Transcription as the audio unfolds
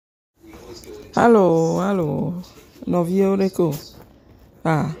Allo, novio reko.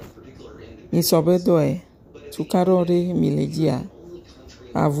 Mi sobedoe. Tukarore milejia.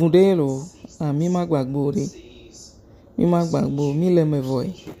 Avundelo, mi magbagbore. Mi magbagbo, mi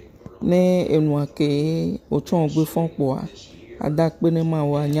lemevoe. Ne enwake ochon gbe fon poa. Adakpe ne ma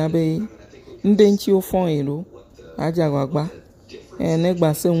wa nyabe. Nde nchi o fon elo. Ajagwagba.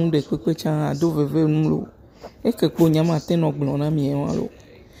 Negba se unde pepe chan adoveve nulo. Eke po nyama teno glona mi enwalo.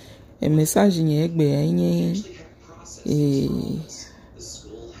 Message nye egbe enye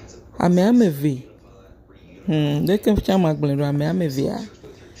ameve. Deke chama glendo ameve a.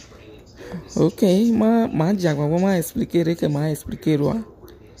 Okay, ma jagwa ma expliquer que ma expliquer wa.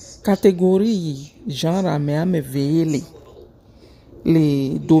 Catégorie genre ameve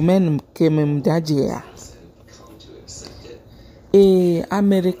les domaines que même d'ajea.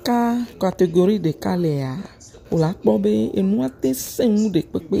 America catégorie de kalea. Ola bobe enwate senu de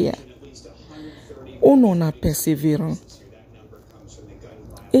pepe. On en a persévérant.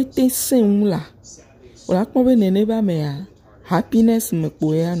 Ete senu la. Ola bobe nene ba mea. Happiness me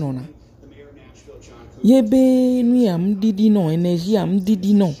poe anona. Yebe nui am didi no. Energie am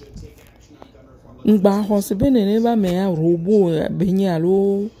didi no. Ngba hosebe nene ba mea robo benye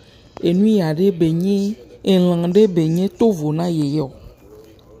alo. Enui ade benye. Enlande benye tovo na yeyo.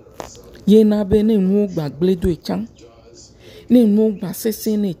 Ye na be ne nu gba gledo echan ne nu gba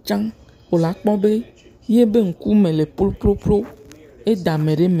sese ne chan ola kpobe ye be nku mele pro e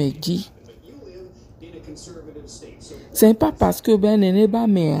damere meji. C'est pas parce que ben ne ba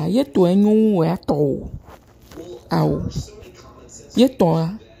me ye to enyu we ato awo ye to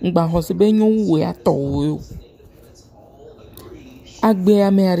ngba hose be enyu we ato o agbe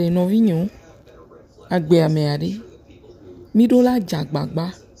amere no vinyo agbe amere mi do la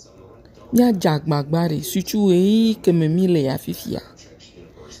jagbagba. Nya jagbagbare suchu ke me mile ya fifia.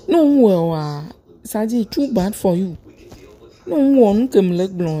 No wa saji too bad for you. No won ke me le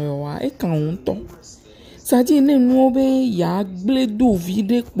glon wa e kan unto. Saji ne no be ya gledo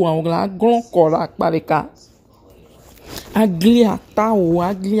vide po la glon kora pareka. Agli ata o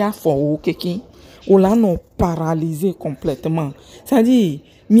agli afo o keke. O la no paralysé complètement. Saji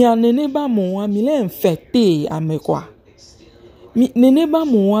mi anene ba mo wa mi le infecté ame quoi. Nene ba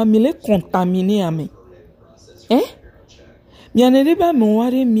moa mi le contaminé ame. Mi anene ba moa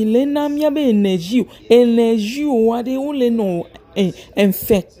de mi le na mi abe énergie o ade ou le no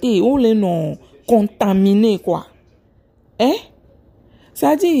infecté ou le no contaminé quoi.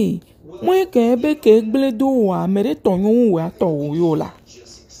 Ça dit moi que be ke gbledo wa mere tonyo wa to yo la.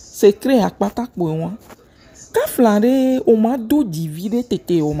 Secret akpata po won. Ka flare o ma do divide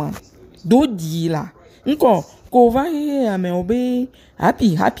tete o ma. Do di la. Nko ko va ame obe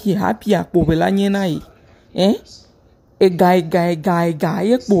happy akpo bela nyena yi. E gai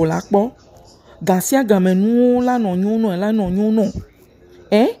ekpo la kpo. Gasia gamenu la no nyuno.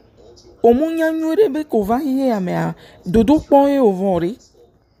 Omunya nyure be ko va ame dodo kpo e ovore.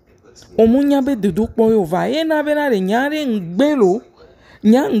 Omunya be dodo kpo e ova. Na be na re nyare ngbelo.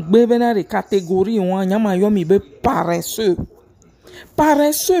 Nya ngbe be na re catégorie wan nya ma yo mi be paresseux.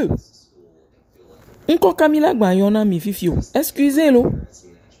 Nko Camila gba yona mi fifio. Excusez-lo.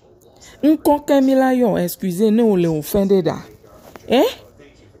 Nko Camila yo, excusez ne o le offende da.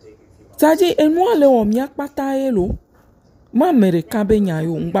 Saji enwa le o mi akpata elo. Ma mere kabe nya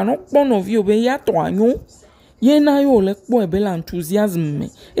yo. Ngba no pono vi obe ya to anyo. Ye na yo le po ebe la enthusiasm me.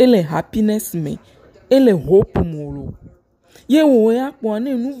 Ele happiness me. Ele hope molo. Ye wo ya po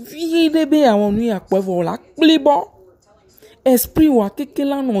ane nu vi de be awon nu ya po la klibo. Esprit wa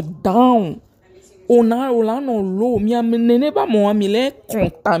kekela no down. Ola no lo mi nene ba mo mi le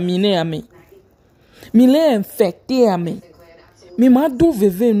contaminé ame. Mi le infecté ame. Mi ma do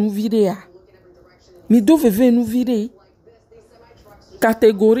veve nu vide. Mi do veve nu vide.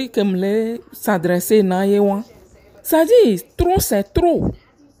 Catégorie que me le s'adresser na yewan. Ça dit trop c'est trop.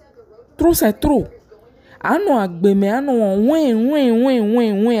 Trop c'est trop. Ano agbe me ano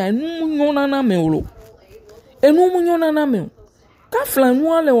wen anu nyona na me olo. Enu mu nyona na me. Ka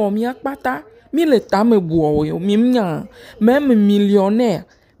flanu ale o mi akpata. Mi le tame buo yo mi mnya même millionnaire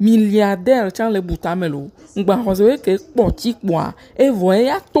milliardaire chan le butamelo ngba hoze ke poti kwa e voye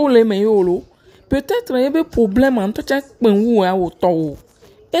ya to le me yolo peut-être y be problème en to cha penwu a o to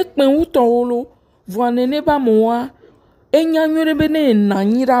e penwu to lo voine ne ba moa e nyanyure be ne na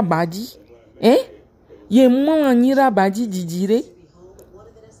nyira baji ye mo nyira baji jijire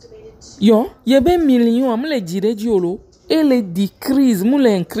yo ye be million am le jire diolo e le decrease mu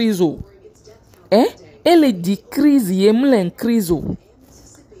le increase o. Elle dit crise yem len crise.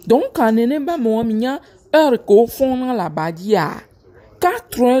 Donc anene ba mo minya heure ko fon na la badia.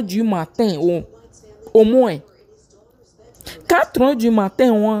 4 heures du matin au moins. 4 heures du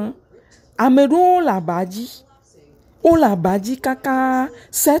matin, on amedo la badi. O la badi kaka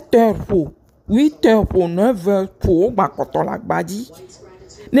 7 heures pour 8 heures pour 9 heures pour bakoto la badi.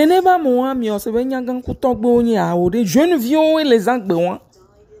 Nene ba moi mi osebe nyagan kutogbo ni a ode jeune vieux et les angbe wan.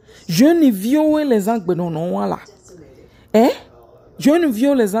 Jeune vieux et les angbe non là. Jeune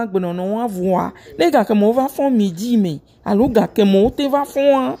vieux les angbe non voir. Les gars que mo va fond midi mais allo gars que mo te va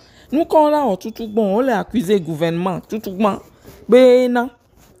fond. Nous quand là tout bon on les accuser gouvernement tout bon. Ben non.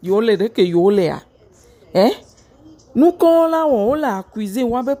 Yo le de que yo le a. Nous quand là on les accuser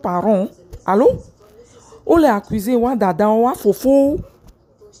wa be parents. Allô? On les accuser wa dada wa fofo.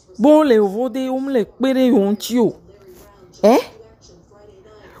 Bon les vodé les péré yontio.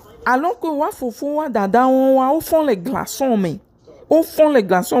 Alors que wa fofo wa dada on au fond les glaçons mais au fond les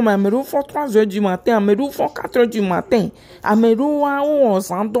glaçons mais au fond 3 heures du matin mais au fond 4 heures du matin mais on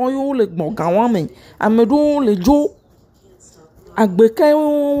s'endort yo les bogawan mais les jo agbeka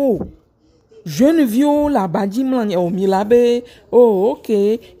jeune vieux la badi mlan o milabe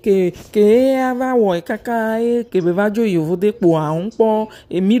ok que ava wo kaka que beva jo yo de po a on po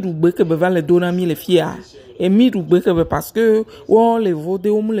e mi rugbe que beva le dona mi le fia e mi rugbe que parce que wo le vode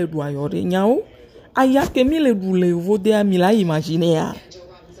o mu le do ayore nyao aya que mi le du le vode a mi la imaginer ya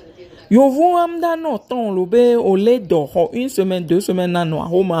yo vo am da no ton lo be o le do ho 1 semaine 2 semaines na no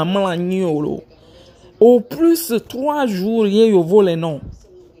ho ma mlan nyi o au plus 3 jours yo vo le non.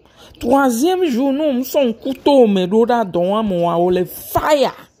 3e jour, nous sommes couteau, mais d'oda don on le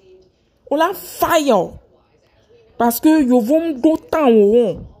fire. On la fire. Parce que yo vont d'autant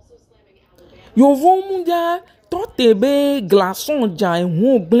ou. Yo vont mondia totebe glaçon ja e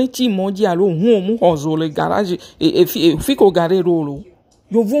ho blenti mondia lo ho mu hozo le garage e fiko gare rolo.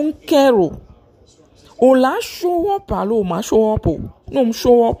 Yo vont kero. O la show up alo ma show up. No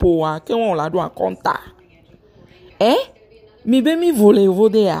show up wa ke on la do a konta. Mi be mi vole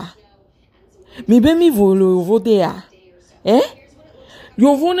vodea. Mi be mi vole vodea.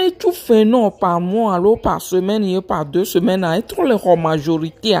 Yo vone tout fait non par mois, alors par semaine, et par 2 semaines, à être la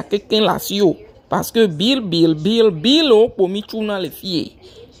majorité à quelqu'un la sio. Parce que bill, oh, pour mi chouna les filles.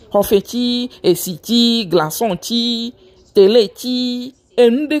 Hofeti, et siti, glaçon ti, télé ti,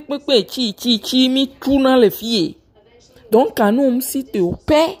 et nous de pepe ti, mi chouna les filles. Donc, à nous, si te au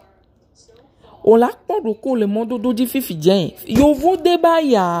paix, on l'a pas de quoi le monde d'odi fifidien. Yo vo débat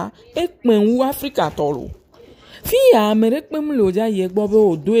ya, et men ou Afrika tolo. Fia Amérique même le dia ye gbo be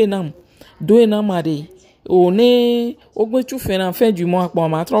o do enam ade on est au gbe tu fin du mois pour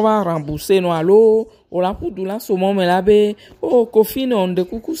ma trova rembourser no allo o la pour la so mo me la be o kofi no de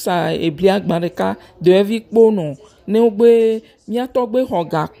kuku sa e bia gbareka de evi po no ne ogbe mi atogbe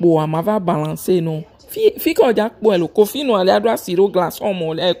hoga po ama va balancer no fi ko ja po e lo kofi no ale adwa siro glace on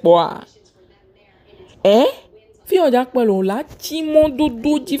mo le po a fi o ja po lo la ti mo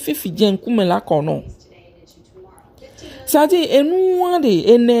do ji fi jen ku me la kono. Ça dit, et nous, on a des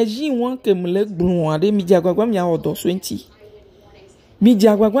énergies, on que me le blond, des midiagwa, mi a odo 20.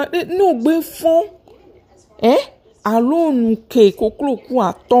 Midiagwa, nous, befond, allons nous que, koklo,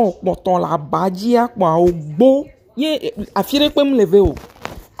 quoi, ton, pourtant, la badia, quoi, au beau, affirez que me lever,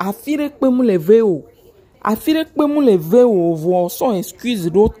 affirez que me lever, affirez que me lever, vos son excuse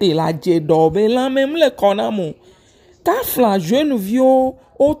d'autre, la djedobe, là, même le conamo. Tafla, jeune vieux,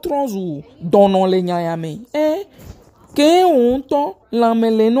 autres ou, donnons les nyayame, que on to la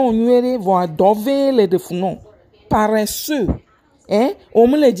meleno nuere voa dove le defuno paresseux on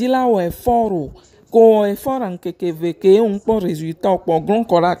me le dit là au effort ko effort en que ve on peut résultat pour grand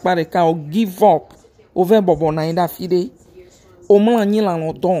correct par ka o give up o ve bobo na inda fide o me anyi la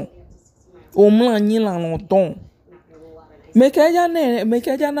london me ke ja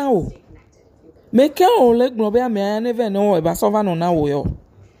na o me ke o le globe am ya ne ve no e ba so va no na wo yo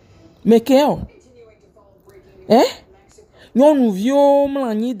me ke o Yon vio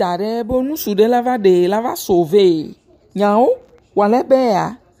mlanyi dare bo nous soude lava sauver. Nyao wale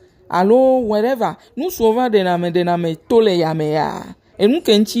bea. Allo wherever nous sauva de na me tole ya me ya. Et nous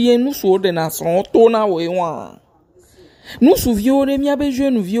kenchi nous so de na son tona we wan. Nous souviore mi abe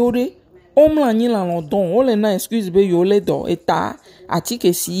jeune viore. O mlanyi la london o le na excuse be yo le do eta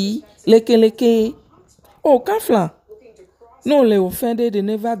atike si leke. O kafla. Non le offende de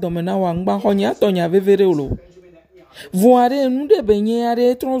neva domena wangba honya tonya vevere olo. Voire nous de benye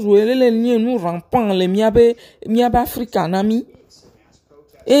are transouele le nye nous rampant le miabe Afrika nami.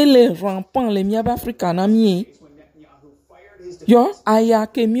 Et les rampant le miabe Afrika nami. Yo aya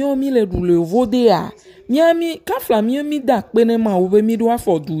ke mi le dule vodea. Miami kafla mi dak benema ube mi doa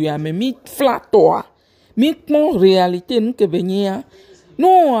fodu ya me mi flatoa. Mi kon réalité nous ke benye ya.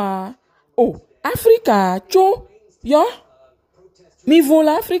 Non, oh, Africa, cho, yo. Mi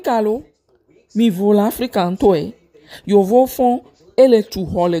vola Africa lo. Mi vola Africa antoe. Yo vo fon ele tu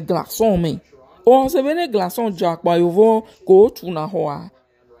ho le glaçon me. O se bene glaçon jack ba yo vo ko tu na hoa.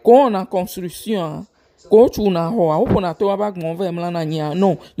 Ko na construction. Ko tu na hoa. O pona to abag mon ve mla na nya.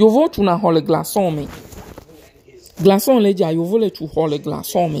 Non, yo vo tu na ho le glaçon me. Glaçon le ja yo vo le tu ho le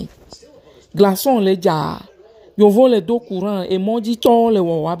glaçon me. Glaçon le ja yo vo le do courant e modi to le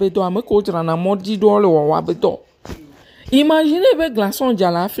wa bedo ame ko tra na modi do le wa bedo. Imaginez be glaçon ja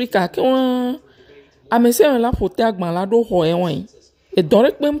l'Afrique que on amese on la pote agban la do ho enwen. E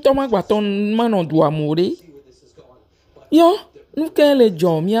dorek pem to magbaton manon do amore. Yo, nou ken le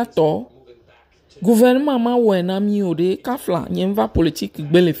jo mi ato. Gouvernement ma we na mi ode kafla nyen va politique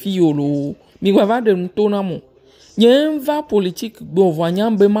gbe le fi yo lo. Mi wa va de to na mo. Nyen va politique gbe vo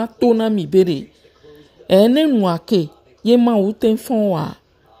nyam be ma to na mi bere. Ene nwake ye ma uten fon wa.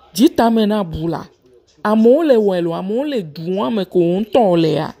 Jita mena bula. Amo le welo, amo le douan me ko on ton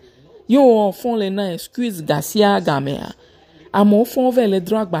le a. Yo fon le na excuse gasia gamea. Amo fon ve le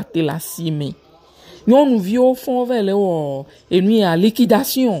droit batte la sime. Yo nou vio fon ve le o enui a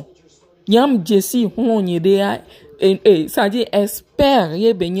liquidation. Yam jesi hon yede a ça dit espère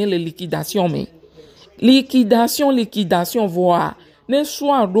ye benye le liquidation me. Liquidation voa. Ne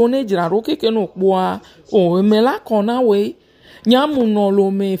soit donné dira roke ke no boa. O me la kona we. Nyamu no lo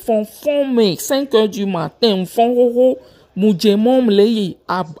me fon me 5 heures du matin fon ho mujemom le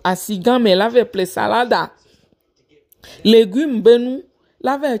asigan me lave ple salada légumes benu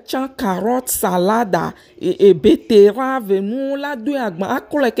lave chan carotte salada et betterave nu la do agba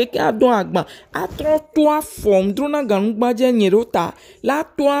akole keke adon agba atro toi form drona ganu gbaje nyerota la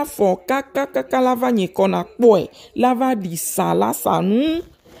toi for kaka lava nyekona poe lava di sala sanu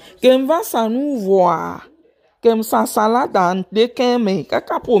kemva sanu voa kem sa salada de keme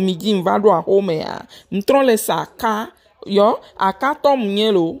kaka po midi mva do a home a mtron le saka yo akato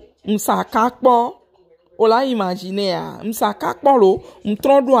mnyelo msaka kpo ola imagine a msaka kpo lo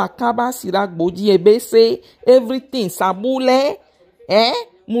mtron do akaba sirak boji ebese everything sabule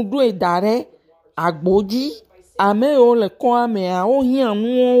mudu edare agboji ame o le ko ame a o hian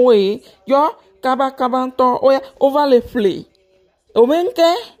nu we yo kaba nto oya over le play o menke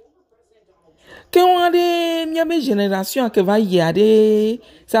que on a des miabe génération que va y aller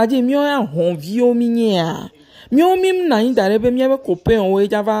ça dit mieux en honvio minia mieux mim na indare be miabe copain o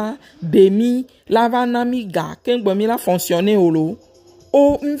java demi lava namiga que ngbo mi la fonctionner olo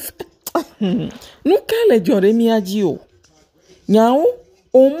o nous kale jore mi aji o nyao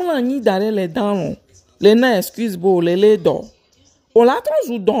o mla ni dare le dan le na excuse bo le do o la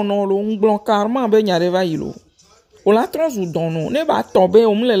transu dono lo ngbon karma be nyare va yilo o la transu dono ne ba tomber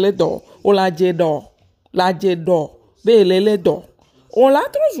o mle le do o la jedo be lele do o la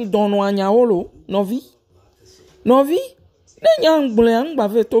trozu dono anya olo novi ne nyang bule ang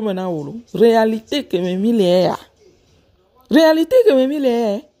bave to mena olo réalité que me mile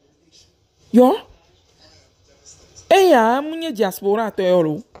yo ya munye diaspora to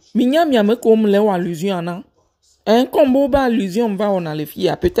olo minya me comme le allusion na un combo ba allusion va on a les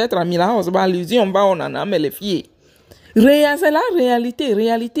filles peut-être à mila os ba allusion va on a mais les filles c'est la réalité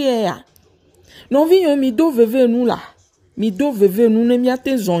ya. Non vi yo mi do veve nou la. Mi do veve nou ne mi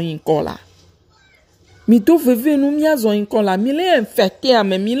ate zon yin kon la. Mi do veve nou mi a zon yin kon la. Mi le infecté a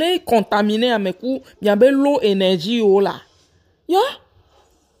me, mi le contaminé a me kou, mi abe lo énergie o la. Ya?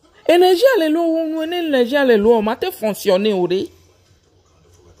 Énergie ale lo ou nou ene énergie ale lo o mate fonctionner o de.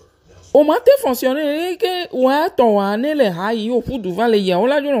 O mate fonctionner ke wa to wa ne le ha yi o pu duva le ya o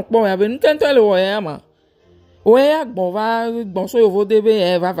la jo no po ya be nou kento le o ya ma. Ouais, bon so yo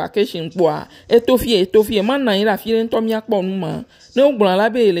debe va vacation poa. Etofie man na ira fire ntom yak pon ma. Ne o gbon la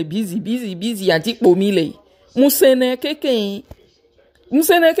be le busy adik po mi le. Musene keke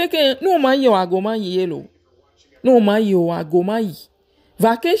no ma yo agoma yelo. No ma yo agoma yi.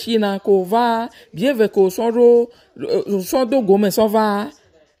 Vacation na ko va bieve ko sodo gome so va.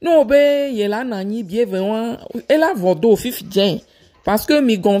 No be yela na ni bieve wan e la vodo fifjen parce que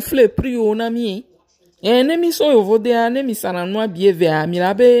mi gonfle prix o na mi. Enemi so yo vode anemi sananwa bieve a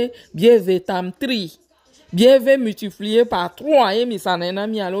milabe bieve tam 3 bieve multiplié par 3 et mi sanena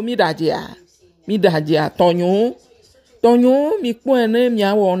mi alo mi dadia tonyo mi po ene mi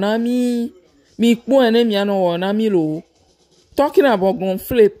awona mi po ene mi ano wona mi lo talking about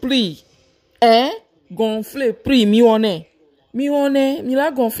gonfler prix gonfler prix mi la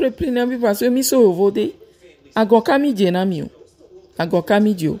gonfler prix na bi parce que mi so yo vode agoka mi je na mi o agoka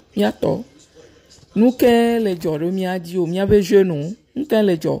mi dio mi ato nous que les gens mi a dit mi avait genou nous que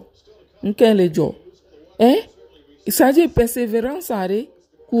les gens ça dit persévérance arrêt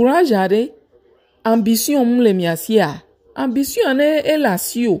courage are ambition mle miasia ambition ne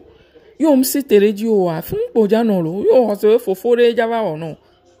elasio yo msitere ji o a fun poja no lo yo so fofore java ono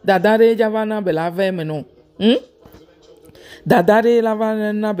dadare java na belave me no dadare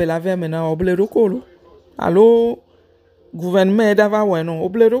lava na belave me na oblero kolo allo gouvernement dava bueno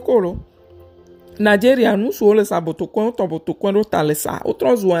oblero kolo Nigeria nous sur le sabotokon tobotokon do talesa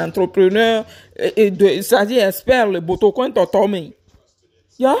autres ou entrepreneur et de ça dit expert le botokon totome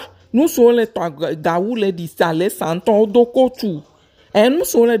ya nous sur le daou le di sale santon do kotu et nous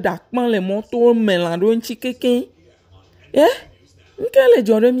sur le dakman le monto melando nchikeke nkele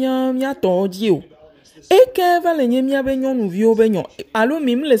jore mia to ji o e ke va le nyemia be nyonu vi o be nyon allo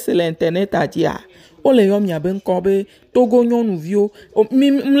mim le c'est l'internet a dia o le yom ya ben kobe togo nyonu vi o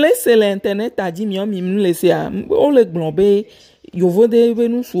mim le c'est l'internet a di mim le c'est o le glombe yo vode be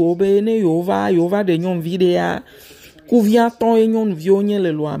nu so be ne yo va de nyon vidéa ku via ton e nyonu vi o nye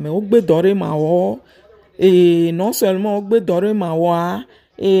le lo ame o gbe dore ma wo et non seulement o gbe dore ma wa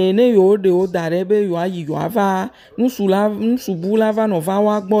et ne yo de o darebe yo ayi yo ava nu subula va no va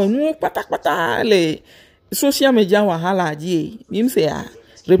wa gbo nu pata le social media wa hala di mim se a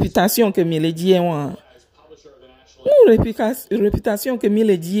réputation que mi le di won réputation que mi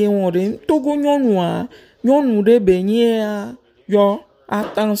le di won de togo nyonu de benye yo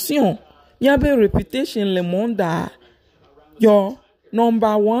attention ya be reputation le monde yo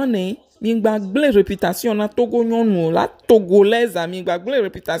number 1 mi gbagble réputation na togo nyonu la togolaise mi gbagble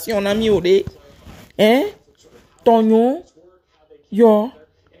réputation na mi ode tonyo yo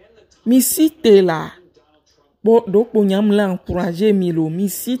mi cité la bo do po nyam la encourager mi lo mi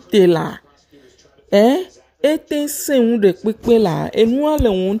cité la ete se un de pepe la enu ale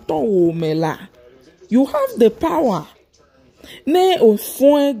won to wo me la you have the power ne o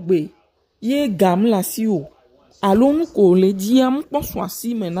fon egbe ye gam la si o alon ko le diam po so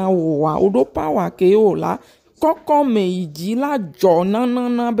asi me na wo wa odo power ke o la koko me iji la jo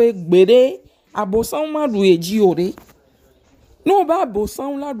na be gbere abosan madu eji ore no ba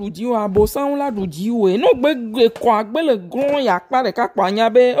abosan la du ji o abosan la du ji o no gbe ko agbele gron ya pa re ka pa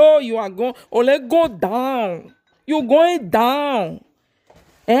nya be oh you are going ole go down you going down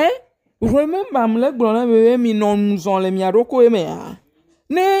remember me le gbon na me mi no nzon le mi aroko e me a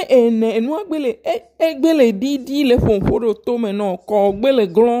ne enu agbele didi le fonforo to me no ko gbele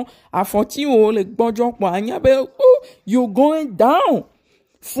gron afoti o le gbojo po anya be oh you going down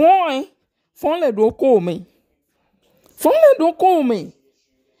fon le doko me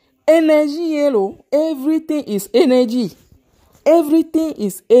energy hello everything is energy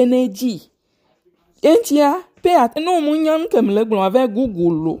entia pe at no munyam kem le gbon avec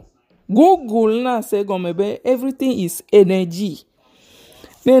google na se gomebe everything is energy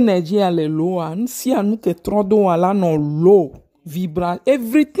energy ale lo an si anu ke trodo ala no low vibra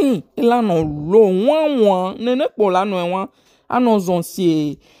everything la no low wan nene po la no wan anozon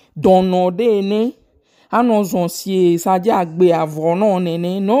si dono de ne anozon si sa di agbe avono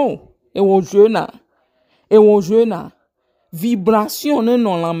nene no e wo jeuna vibration ne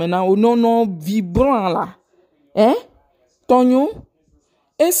non la mena o non vibrant la tonyo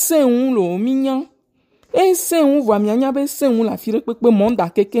ese un lo minyan ese un va mianya be se un la fire pepe monda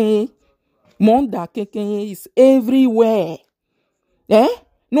keken is everywhere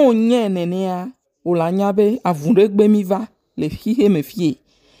no nye nene a o la nyabe avunde gbe mi va le fihe me fie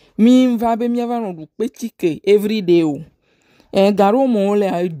mi va be mi va no du petike every day o garo mo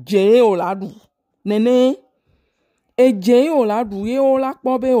le je o la du nene je o la du ye o la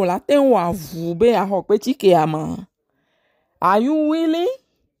po be o la ten wa vu be a ho petike ama are you willing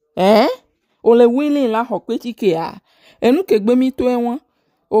o le willing la ho petike a enu ke gbe mi to won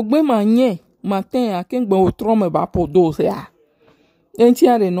o gbe ma nye matin a ken gbe o tro me ba po do se a enti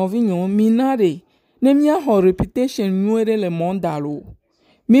are no vinyo minare ne mi a ho reputation nuere le mondalo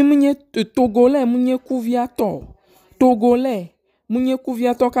mi munye togolais munye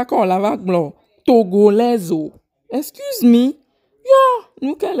kuviato kaka la va glo togolaiso excuse me yo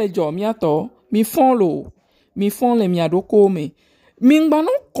nu kele jo mi ato mi fon le mi adoko me mi ngba no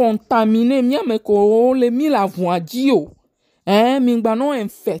contaminer mi ame ko le mi la voaji o mi ngba no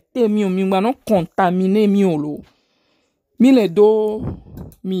infecter mi ngba no contaminer mi o lo mi le do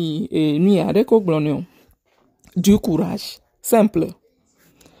mi ni ade ko glonio du courage simple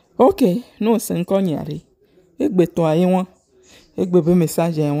ok no se nkonyare egbe to aye won egbe be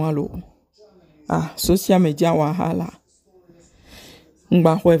message won lo social media wahala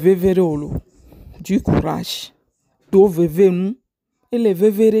ngba ho vevere o lo du courage do vevenu ele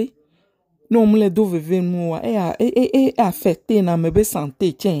vevere no mle do vevenu wa affecté na mebe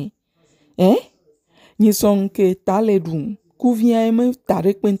santé tien ni son ke tale dun Couvien me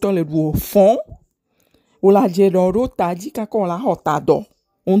tare quinton le duo fond. O la geroro tadi kako la hotado.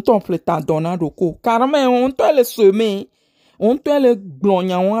 On temple ta dona doko. Carmen, on te le seme. On te le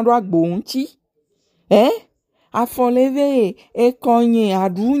glonya on doa bonti. A foleve e konye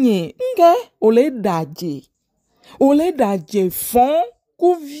adunye. Nge, ole daje fond.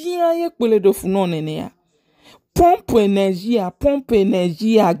 Couvien ye kwele do funo nene ya. Pompe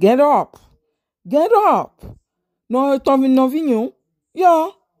energia. Get up. No, tovi no vinyo.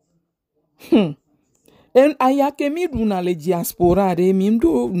 Yo. En ayake mi do na le diaspora de mi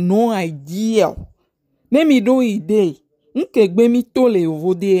do no idea. Ne mi do ide. Nke gbe mi to le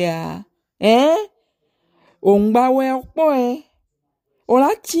ovode ya. Ongba we okpo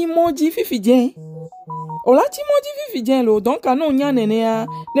Ola timoji fifijen lo. Donc ano nya nene ya.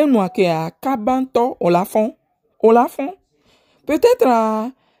 Ne no ake a kabanto ola fon.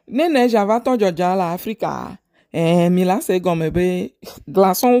 Peut-être nene javato Georgia la Africa. Mi la se gome be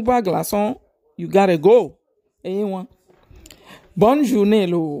glaçon ou pas glaçon, you gotta go. Bonne journée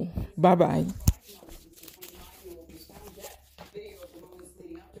lo. Bye bye.